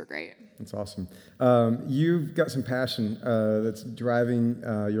super great. That's awesome. You've got some passion that's driving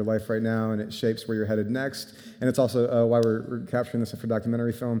your life right now, and it shapes where you're headed next. And it's also why we're capturing this for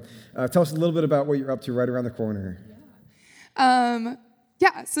documentary film. Tell us a little bit about what you're up to right around the corner.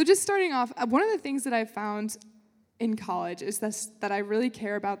 Yeah, so just starting off, one of the things that I've found in college is that I really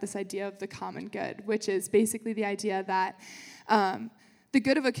care about this idea of the common good, which is basically the idea that the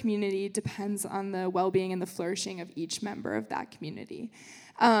good of a community depends on the well-being and the flourishing of each member of that community.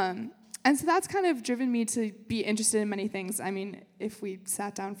 And so that's kind of driven me to be interested in many things. I mean, if we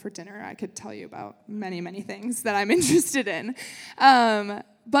sat down for dinner, I could tell you about many, many things that I'm interested in.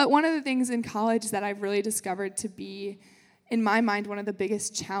 But one of the things in college that I've really discovered to be, in my mind, one of the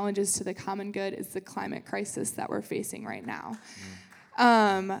biggest challenges to the common good is the climate crisis that we're facing right now.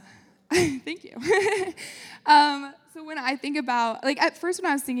 Thank you. So when I think about, at first when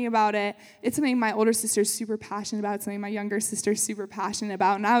I was thinking about it, it's something my older sister's super passionate about, it's something my younger sister's super passionate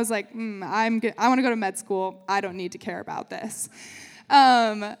about, and I was like, I want to go to med school, I don't need to care about this.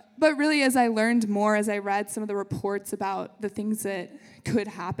 But really, as I learned more, as I read some of the reports about the things that could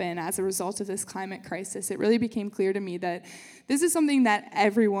happen as a result of this climate crisis, it really became clear to me that this is something that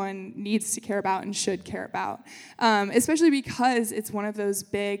everyone needs to care about and should care about, especially because it's one of those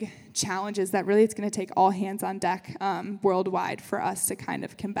big challenges that really it's going to take all hands on deck worldwide for us to kind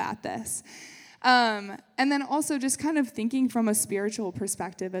of combat this. And then also just kind of thinking from a spiritual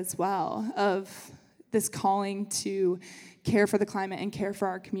perspective as well of this calling to care for the climate and care for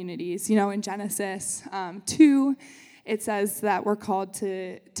our communities. You know, in Genesis 2, it says that we're called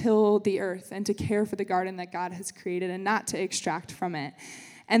to till the earth and to care for the garden that God has created and not to extract from it.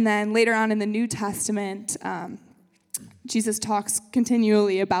 And then later on in the New Testament, Jesus talks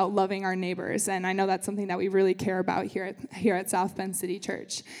continually about loving our neighbors, and I know that's something that we really care about here at South Bend City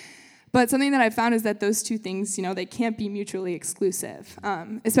Church. But something that I've found is that those two things, you know, they can't be mutually exclusive,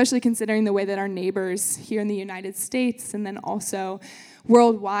 especially considering the way that our neighbors here in the United States and then also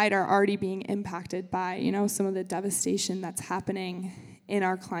worldwide are already being impacted by, you know, some of the devastation that's happening in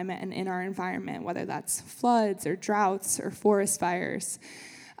our climate and in our environment, whether that's floods or droughts or forest fires.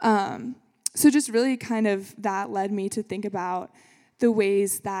 So just really kind of that led me to think about the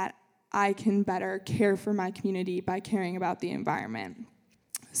ways that I can better care for my community by caring about the environment.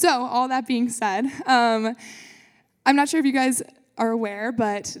 So all that being said, I'm not sure if you guys are aware,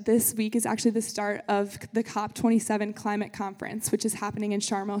 but this week is actually the start of the COP27 climate conference, which is happening in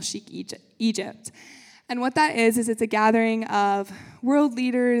Sharm el-Sheikh, Egypt. And what that is it's a gathering of world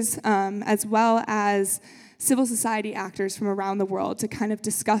leaders as well as civil society actors from around the world to kind of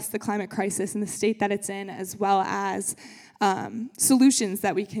discuss the climate crisis and the state that it's in, as well as solutions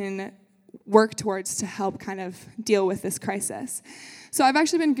that we can work towards to help kind of deal with this crisis. So I've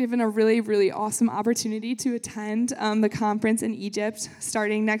actually been given a really, really awesome opportunity to attend the conference in Egypt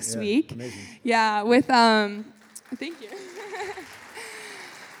starting next week. Amazing. Yeah, with, thank you.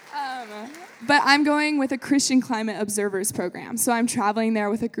 But I'm going with a Christian Climate Observers program. So I'm traveling there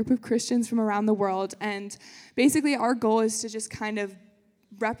with a group of Christians from around the world. And basically our goal is to just kind of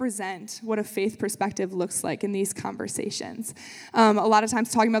represent what a faith perspective looks like in these conversations. A lot of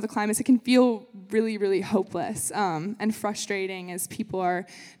times talking about the climate, it can feel really, really hopeless and frustrating as people are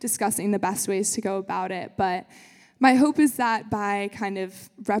discussing the best ways to go about it. But my hope is that by kind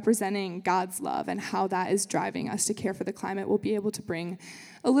of representing God's love and how that is driving us to care for the climate, we'll be able to bring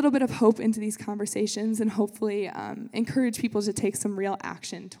a little bit of hope into these conversations and hopefully encourage people to take some real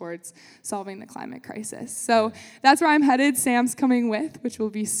action towards solving the climate crisis. So that's where I'm headed. Sam's coming with, which will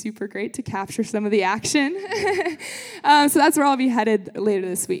be super great to capture some of the action. So that's where I'll be headed later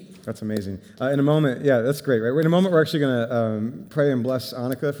this week. That's amazing. In a moment, yeah, that's great, right? In a moment, we're actually going to pray and bless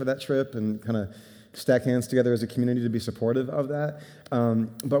Annika for that trip and kind of stack hands together as a community to be supportive of that.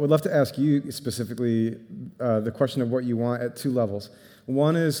 But we'd love to ask you specifically the question of what you want at two levels.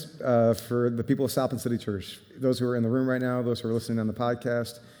 One is for the people of South Bend City Church, those who are in the room right now, those who are listening on the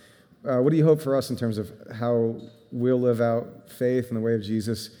podcast. What do you hope for us in terms of how we'll live out faith in the way of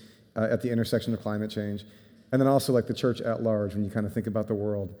Jesus at the intersection of climate change? And then also like the church at large, when you kind of think about the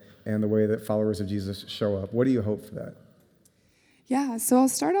world and the way that followers of Jesus show up. What do you hope for that? Yeah, so I'll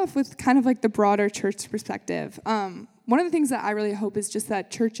start off with kind of like the broader church perspective. One of the things that I really hope is just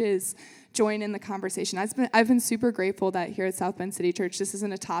that churches join in the conversation. I've been super grateful that here at South Bend City Church, this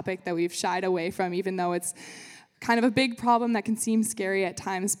isn't a topic that we've shied away from, even though it's kind of a big problem that can seem scary at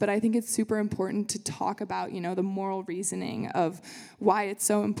times, but I think it's super important to talk about, you know, the moral reasoning of why it's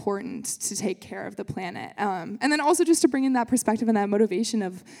so important to take care of the planet. And then also just to bring in that perspective and that motivation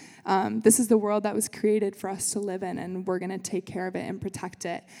of this is the world that was created for us to live in, and we're going to take care of it and protect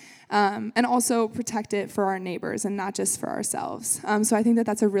it. And also protect it for our neighbors and not just for ourselves. So I think that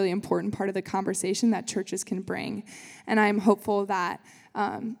that's a really important part of the conversation that churches can bring. And I'm hopeful that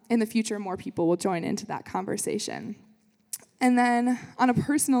in the future, more people will join into that conversation. And then on a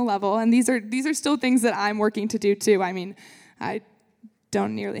personal level, and these are still things that I'm working to do too. I mean, I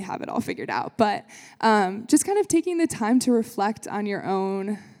don't nearly have it all figured out, but just kind of taking the time to reflect on your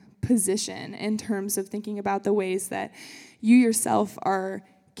own position in terms of thinking about the ways that you yourself are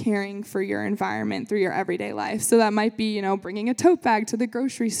caring for your environment through your everyday life. So that might be, you know, bringing a tote bag to the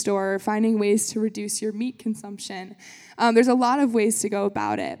grocery store, or finding ways to reduce your meat consumption. There's a lot of ways to go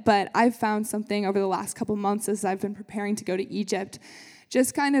about it, but I've found something over the last couple months as I've been preparing to go to Egypt,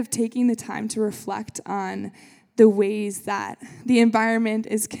 just kind of taking the time to reflect on the ways that the environment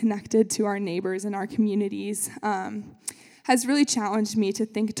is connected to our neighbors and our communities has really challenged me to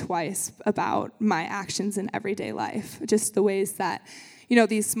think twice about my actions in everyday life, just the ways that,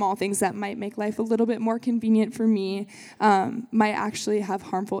 these small things that might make life a little bit more convenient for me might actually have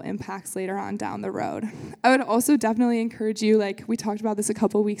harmful impacts later on down the road. I would also definitely encourage you, like we talked about this a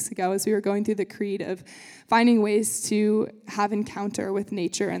couple weeks ago as we were going through the creed, of finding ways to have encounter with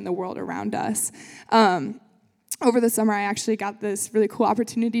nature and the world around us. Over the summer, I actually got this really cool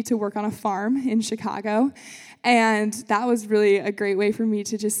opportunity to work on a farm in Chicago. And that was really a great way for me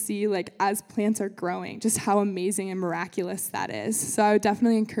to just see, like, as plants are growing, just how amazing and miraculous that is. So I would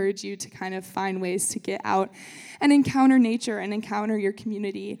definitely encourage you to kind of find ways to get out and encounter nature and encounter your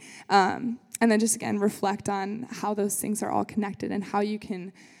community. And then just, again, reflect on how those things are all connected and how you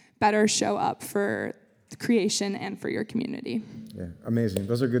can better show up for creation and for your community. Yeah, amazing.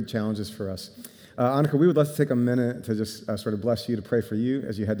 Those are good challenges for us. Annika, we would love to take a minute to just sort of bless you, to pray for you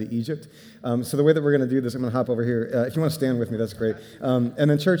as you head to Egypt. So the way that we're going to do this, I'm going to hop over here. If you want to stand with me, that's great. And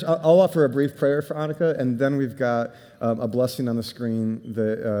then, church, I'll offer a brief prayer for Annika, and then we've got a blessing on the screen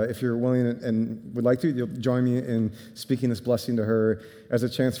that if you're willing and would like to, you'll join me in speaking this blessing to her as a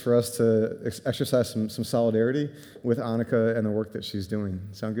chance for us to exercise some solidarity with Annika and the work that she's doing.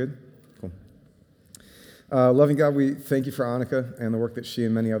 Sound good? Cool. Loving God, we thank you for Annika and the work that she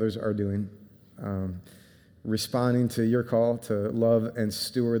and many others are doing. Responding to your call to love and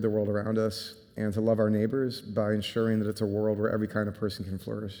steward the world around us and to love our neighbors by ensuring that it's a world where every kind of person can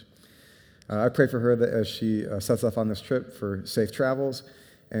flourish. I pray for her that as she sets off on this trip, for safe travels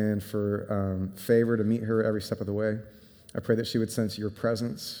and for favor to meet her every step of the way. I pray that she would sense your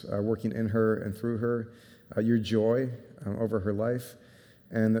presence working in her and through her, your joy over her life,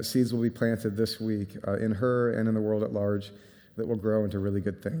 and that seeds will be planted this week in her and in the world at large that will grow into really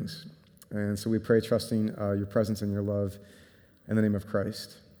good things. And so we pray, trusting your presence and your love in the name of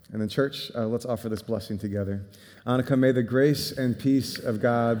Christ. And then, church, let's offer this blessing together. Annika, may the grace and peace of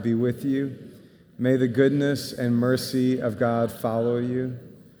God be with you. May the goodness and mercy of God follow you.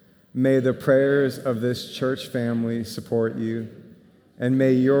 May the prayers of this church family support you. And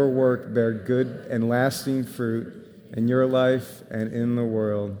may your work bear good and lasting fruit in your life and in the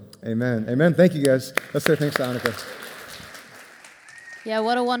world. Amen. Amen. Thank you, guys. Let's say thanks to Annika. Yeah,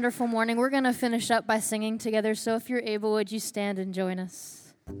 what a wonderful morning. We're going to finish up by singing together, so if you're able, would you stand and join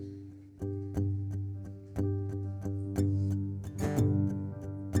us?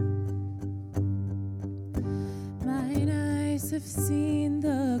 Mine eyes have seen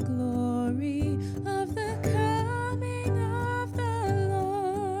the glory of the coming of the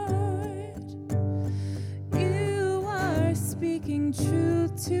Lord. You are speaking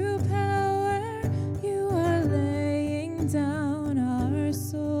truth to power. You are laying down our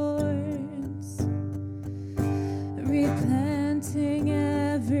swords, replanting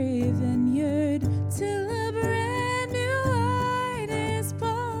every vineyard till a brand new wine is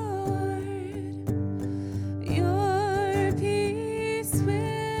poured. Your peace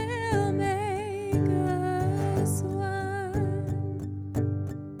will make us one.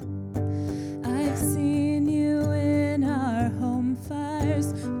 I've seen you in our home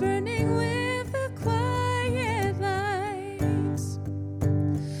fires, burning with a quiet light.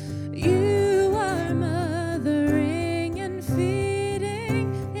 You are mothering and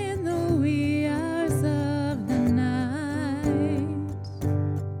feeding in the wee hours of the night.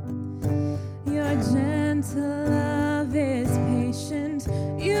 Your gentle love is patient.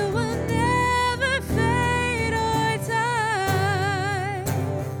 You will never fade or die.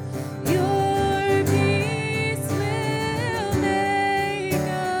 Your peace will make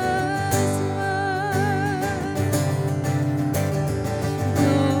us one.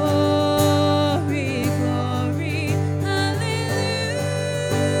 Glory, glory, hallelujah.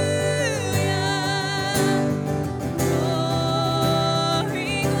 Glory,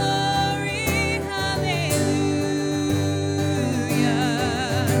 glory, hallelujah.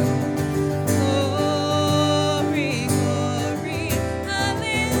 Glory, glory,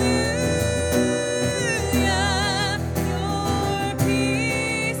 hallelujah. Your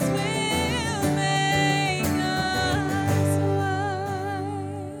peace will make us one.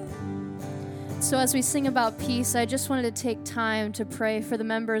 So as we sing about peace, I just wanted to take time to pray for the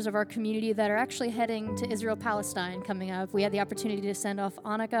members of our community that are actually heading to Israel-Palestine coming up. We had the opportunity to send off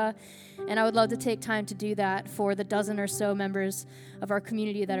Annika, and I would love to take time to do that for the dozen or so members of our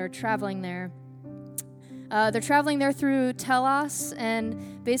community that are traveling there. They're traveling there through Telos,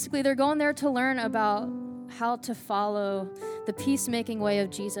 and basically they're going there to learn about how to follow the peacemaking way of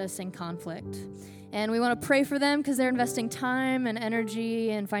Jesus in conflict. And we want to pray for them because they're investing time and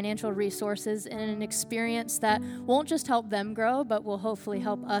energy and financial resources in an experience that won't just help them grow, but will hopefully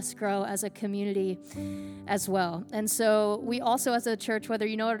help us grow as a community as well. And so we also as a church, whether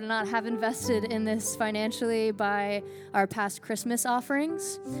you know it or not, have invested in this financially by our past Christmas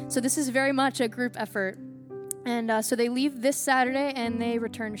offerings. So this is very much a group effort. And so they leave this Saturday and they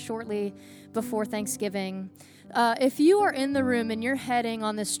return shortly before Thanksgiving. If you are in the room and you're heading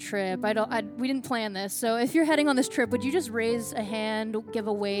on this trip, we didn't plan this, so if you're heading on this trip, would you just raise a hand, give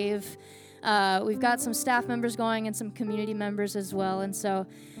a wave? We've got some staff members going and some community members as well, and so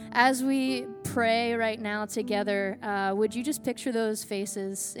as we pray right now together, would you just picture those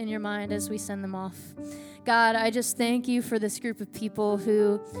faces in your mind as we send them off? God, I just thank you for this group of people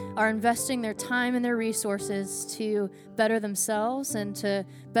who are investing their time and their resources to better themselves and to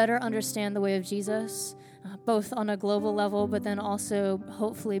better understand the way of Jesus. Both on a global level, but then also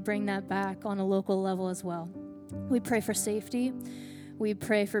hopefully bring that back on a local level as well. We pray for safety. We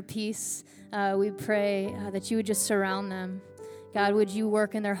pray for peace. We pray that you would just surround them. God, would you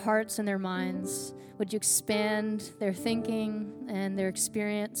work in their hearts and their minds? Would you expand their thinking and their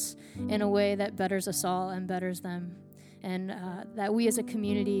experience in a way that betters us all and betters them? And that we as a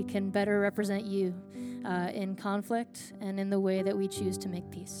community can better represent you in conflict and in the way that we choose to make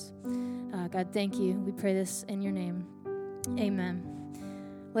peace. God, thank you. We pray this in your name. Amen.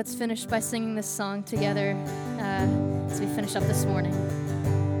 Let's finish by singing this song together as we finish up this morning.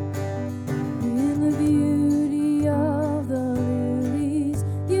 In the beauty of the lilies,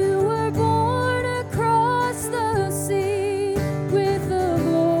 you were born across the sea with the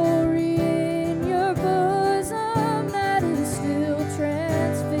glory in your bosom that is still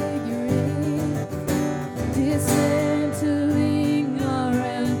transfiguring. Dismantling our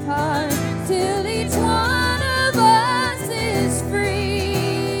empire till each one of us is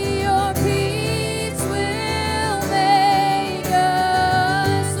free. Your peace will make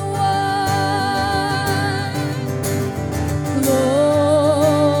us one.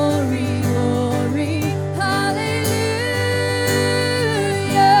 Glory, glory, hallelujah.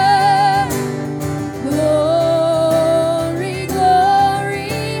 Glory, glory,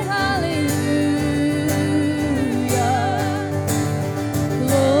 hallelujah.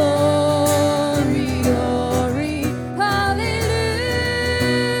 Glory, glory, hallelujah.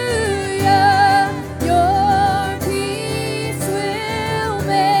 Your peace will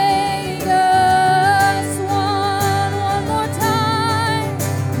make us one. One more time.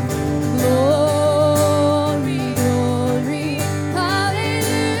 Glory, glory,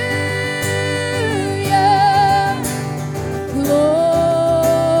 hallelujah.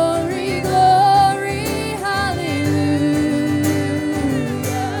 Glory, glory, hallelujah.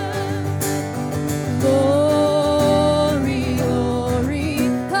 Glory, glory,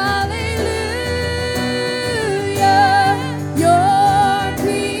 hallelujah. Your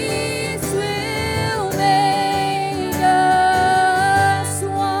peace will make us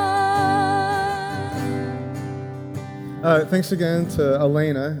one. Thanks again to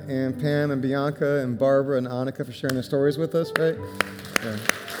Elena and Pam and Bianca and Barbara and Annika for sharing their stories with us, right?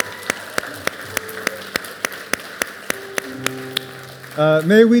 Yeah.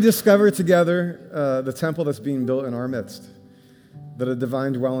 May we discover together the temple that's being built in our midst, that a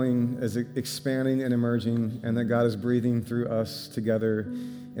divine dwelling is expanding and emerging, and that God is breathing through us together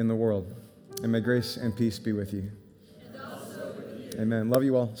in the world. And may grace and peace be with you. Amen. Love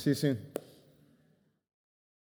you all. See you soon.